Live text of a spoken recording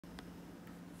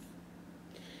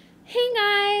Hey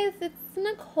guys, it's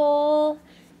Nicole,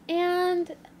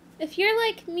 and if you're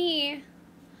like me,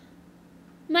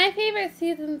 my favorite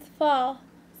season's fall.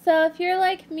 So if you're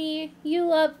like me, you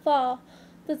love fall.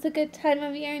 That's a good time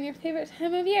of year and your favorite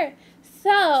time of year.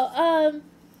 So,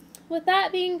 with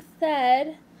that being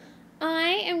said,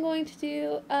 I am going to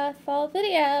do a fall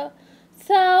video.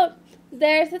 So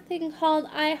there's a thing called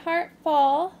I Heart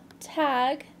Fall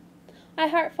tag, I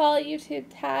Heart Fall YouTube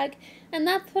tag, and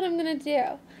that's what I'm going to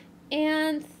do.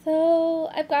 And so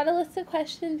I've got a list of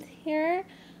questions here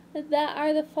that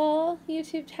are the fall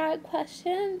YouTube tag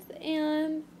questions,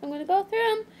 and I'm going to go through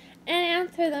them and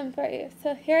answer them for you.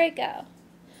 So here I go.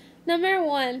 Number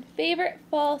 1, favorite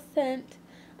fall scent.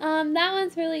 That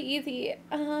one's really easy.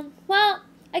 Well,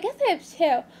 I guess I have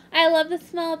 2. I love the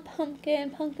smell of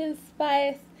pumpkin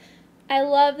spice. I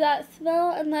love that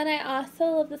smell, and then I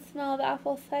also love the smell of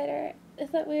apple cider.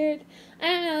 Is that weird? I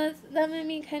don't know, that might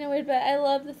be kind of weird, but I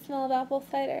love the smell of apple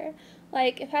cider.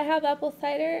 Like, if I have apple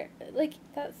cider, like,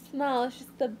 that smell is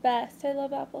just the best. I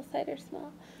love apple cider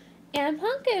smell. And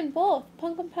pumpkin, both.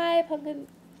 Pumpkin pie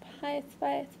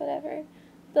spice, whatever.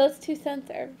 Those 2 scents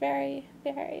are very,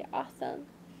 very awesome.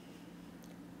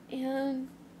 And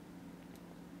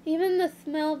even the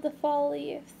smell of the fall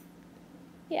leaves.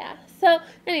 Yeah, so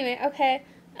anyway, okay.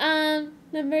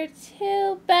 Number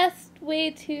 2, best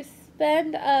way to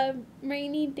spend a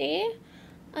rainy day.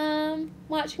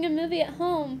 Watching a movie at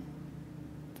home.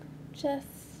 Just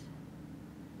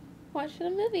watching a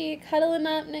movie, cuddling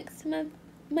up next to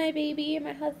my baby,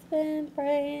 my husband,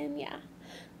 Brian. Yeah,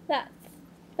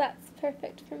 that's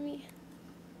perfect for me.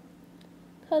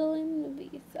 Cuddling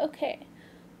movies. Okay.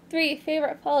 3,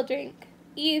 favorite fall drink.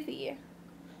 Easy.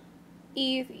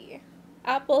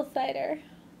 Apple cider.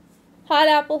 Hot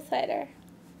apple cider.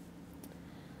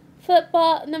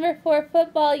 Football. Number 4,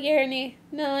 football yearly.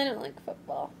 No, I don't like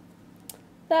football.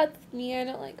 That's me. I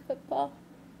don't like football.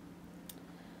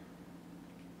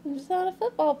 I'm just not a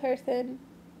football person.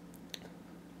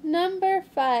 Number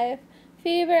 5,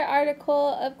 favorite article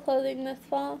of clothing this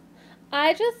fall.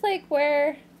 I just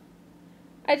wear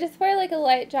like a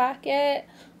light jacket,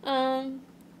 you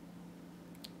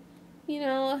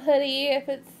know, a hoodie if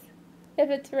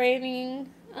it's raining.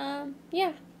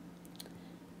 Yeah.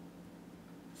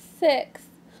 6,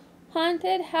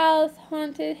 haunted house,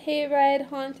 haunted hayride,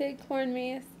 haunted corn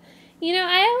maze. You know,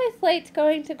 I always liked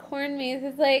going to corn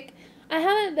mazes. Like, I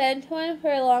haven't been to one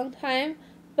for a long time,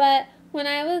 but when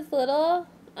I was little,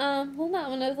 well,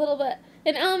 not when I was little, but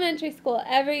in elementary school,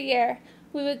 every year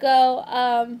we would go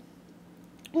on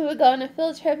a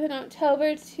field trip in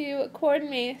October to a corn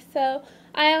maze. So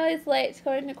I always liked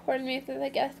going to corn mazes, I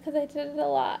guess, because I did it a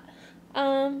lot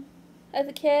as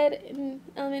a kid in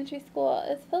elementary school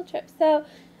as field trips. So,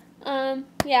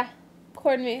 yeah,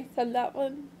 corn maze on that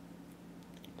one.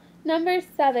 Number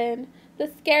 7,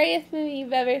 the scariest movie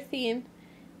you've ever seen.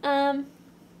 I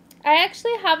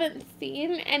actually haven't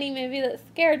seen any movie that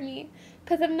scared me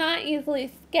because I'm not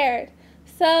easily scared.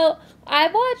 So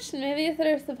I've watched movies that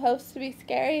are supposed to be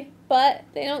scary, but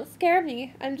they don't scare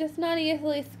me. I'm just not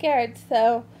easily scared,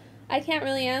 so I can't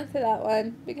really answer that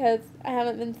one because I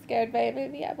haven't been scared by a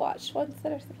movie. I've watched ones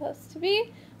that are supposed to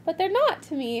be, but they're not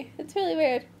to me. It's really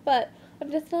weird, but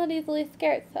I'm just not easily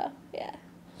scared, so yeah.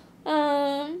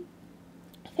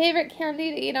 Favorite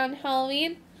candy to eat on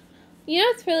Halloween? You know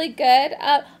what's really good?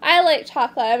 I like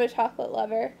chocolate. I'm a chocolate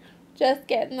lover. Just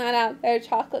getting that out there.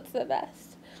 Chocolate's the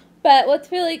best. But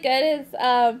what's really good is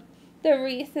the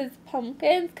Reese's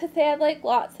pumpkins, because they have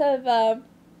lots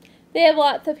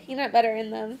of peanut butter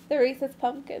in them. The Reese's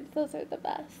pumpkins, those are the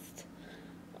best.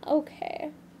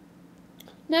 Okay.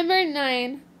 Number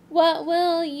 9, what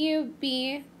will you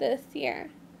be this year?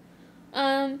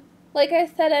 Like I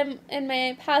said in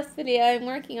my past video, I'm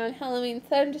working on Halloween,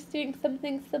 so I'm just doing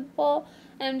something simple.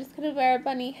 I'm just going to wear a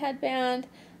bunny headband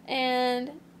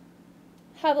and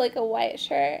have a white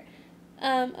shirt,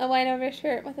 a white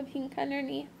overshirt with a pink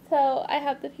underneath. So I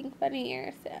have the pink bunny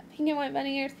ears, pink and white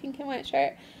bunny ears, pink and white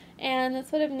shirt, and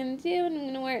that's what I'm going to do, and I'm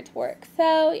going to wear it to work.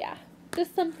 So yeah,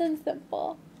 just something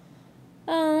simple.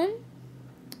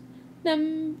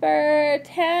 Number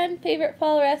 10, favorite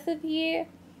fall recipe.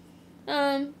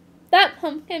 That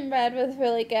pumpkin bread was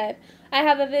really good. I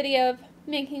have a video of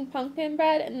making pumpkin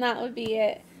bread, and that would be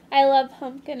it. I love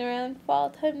pumpkin around fall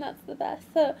time. That's the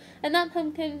best. So, and that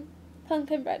pumpkin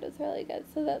bread was really good.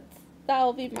 So that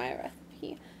will be my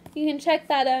recipe. You can check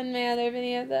that out in my other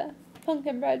video, the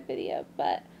pumpkin bread video,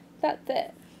 but that's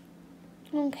it.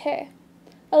 Okay.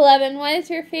 11, what is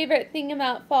your favorite thing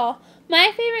about fall?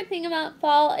 My favorite thing about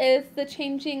fall is the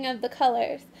changing of the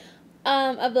colors.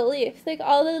 of the leaves. Like,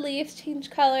 all the leaves change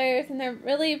colors, and they're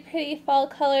really pretty fall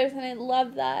colors, and I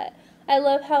love that. I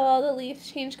love how all the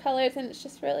leaves change colors, and it's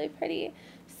just really pretty.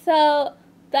 So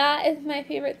that is my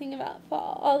favorite thing about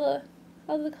fall.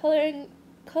 All the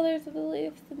colors of the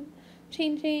leaves and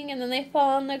changing, and then they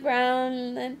fall on the ground,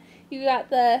 and then you got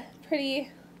the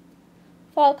pretty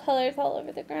fall colors all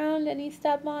over the ground, and you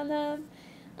step on them.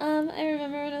 I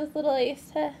remember when I was little,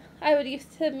 I would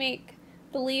used to make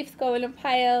the leaves go in a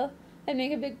pile. I'd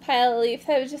make a big pile of leaves.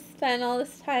 I would just spend all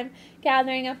this time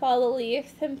gathering up all the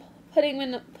leaves and putting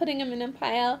them in a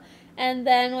pile. And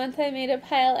then once I made a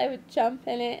pile, I would jump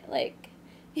in it. Like,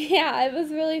 yeah, it was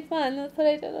really fun. That's what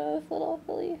I did when I was little with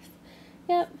the leaves.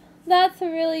 Yep, that's a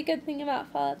really good thing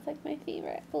about fall. It's like my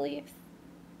favorite, the leaves.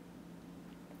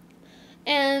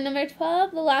 And number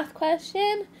 12, the last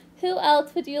question. Who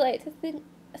else would you like to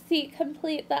see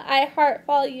complete the I Heart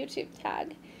Fall YouTube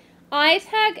tag? I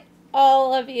tag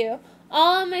all of you.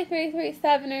 All of my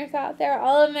 337ers out there,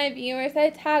 all of my viewers, I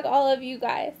tag all of you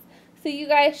guys. So you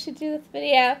guys should do this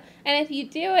video. And if you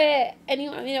do it and you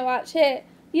want me to watch it,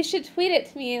 you should tweet it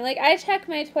to me. Like, I check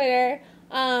my Twitter,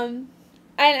 and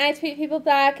I tweet people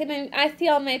back, and I see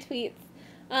all my tweets.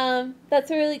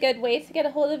 That's a really good way to get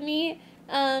a hold of me.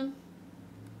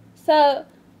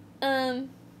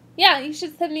 Yeah, you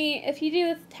should send me, if you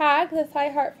do this tag, this I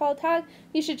Heart Fall tag,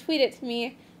 you should tweet it to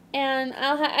me. And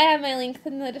I have my links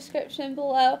in the description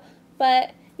below,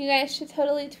 but you guys should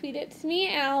totally tweet it to me,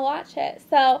 and I'll watch it.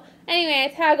 So, anyway,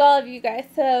 I tag all of you guys,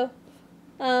 so,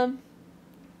 I'll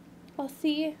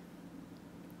see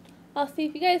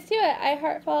if you guys do it. I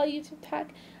Heart Fall YouTube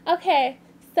tag. Okay,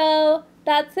 so,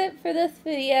 that's it for this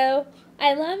video.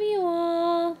 I love you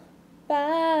all.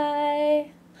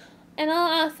 Bye. And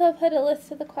I'll also put a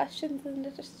list of the questions in the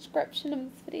description of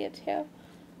this video, too.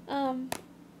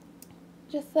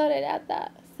 Just thought I'd add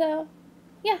that. So,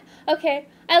 yeah. Okay.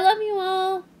 I love you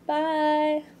all.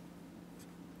 Bye.